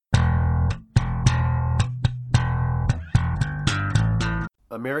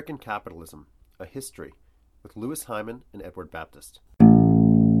American Capitalism, A History, with Louis Hyman and Edward Baptist.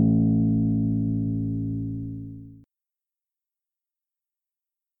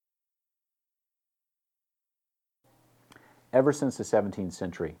 Ever since the 17th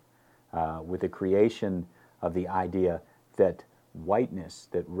century, with the creation of the idea that whiteness,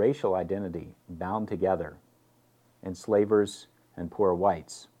 that racial identity bound together enslavers and poor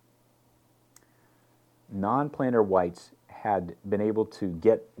whites, non-planter whites had been able to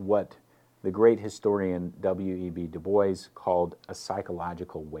get what the great historian W.E.B. Du Bois called a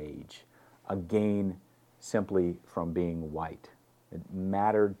psychological wage, a gain simply from being white. It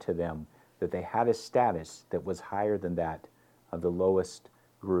mattered to them that they had a status that was higher than that of the lowest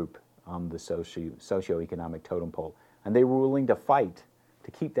group on the socioeconomic totem pole. And they were willing to fight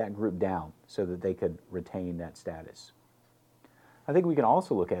to keep that group down so that they could retain that status. I think we can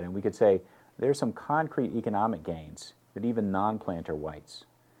also look at it and we could say there's some concrete economic gains that even non-planter whites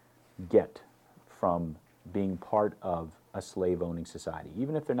get from being part of a slave-owning society,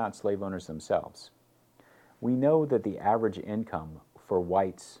 even if they're not slave owners themselves. We know that the average income for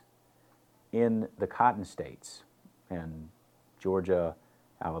whites in the cotton states, and Georgia,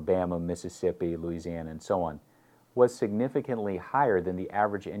 Alabama, Mississippi, Louisiana, and so on, was significantly higher than the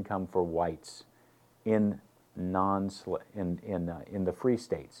average income for whites in the free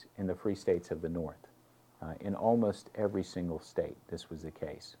states, of the North. In almost every single state, this was the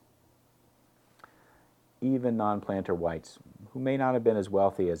case. Even non-planter whites, who may not have been as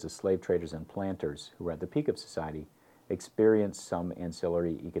wealthy as the slave traders and planters who were at the peak of society, experienced some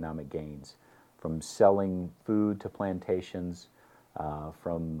ancillary economic gains from selling food to plantations,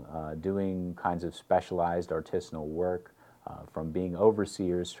 from doing kinds of specialized artisanal work, from being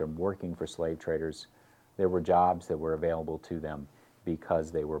overseers, from working for slave traders. There were jobs that were available to them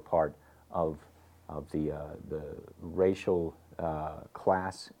because they were part of the racial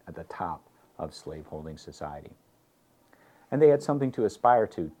class at the top of slaveholding society. And they had something to aspire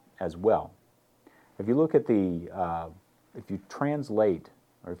to as well. If you look at if you translate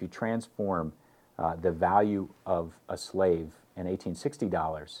or if you transform the value of a slave in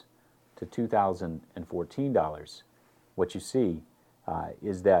 $1860 to $2014, what you see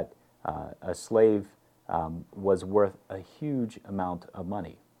is that a slave was worth a huge amount of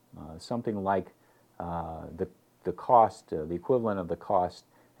money, something like the cost, the equivalent of the cost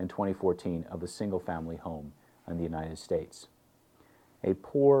in 2014 of a single-family home in the United States. A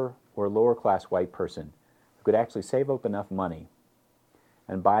poor or lower-class white person who could actually save up enough money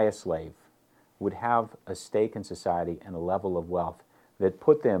and buy a slave would have a stake in society and a level of wealth that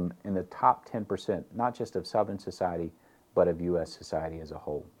put them in the top 10%, not just of Southern society, but of U.S. society as a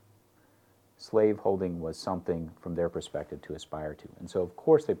whole. Slaveholding was something, from their perspective, to aspire to. And so, of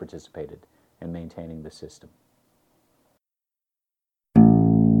course, they participated in maintaining the system.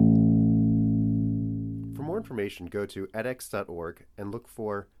 For more information, go to edX.org and look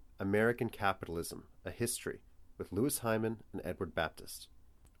for American Capitalism, A History, with Louis Hyman and Edward Baptist.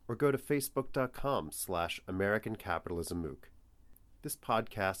 Or go to facebook.com/American Capitalism MOOC. This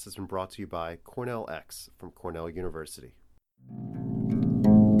podcast has been brought to you by Cornell X from Cornell University.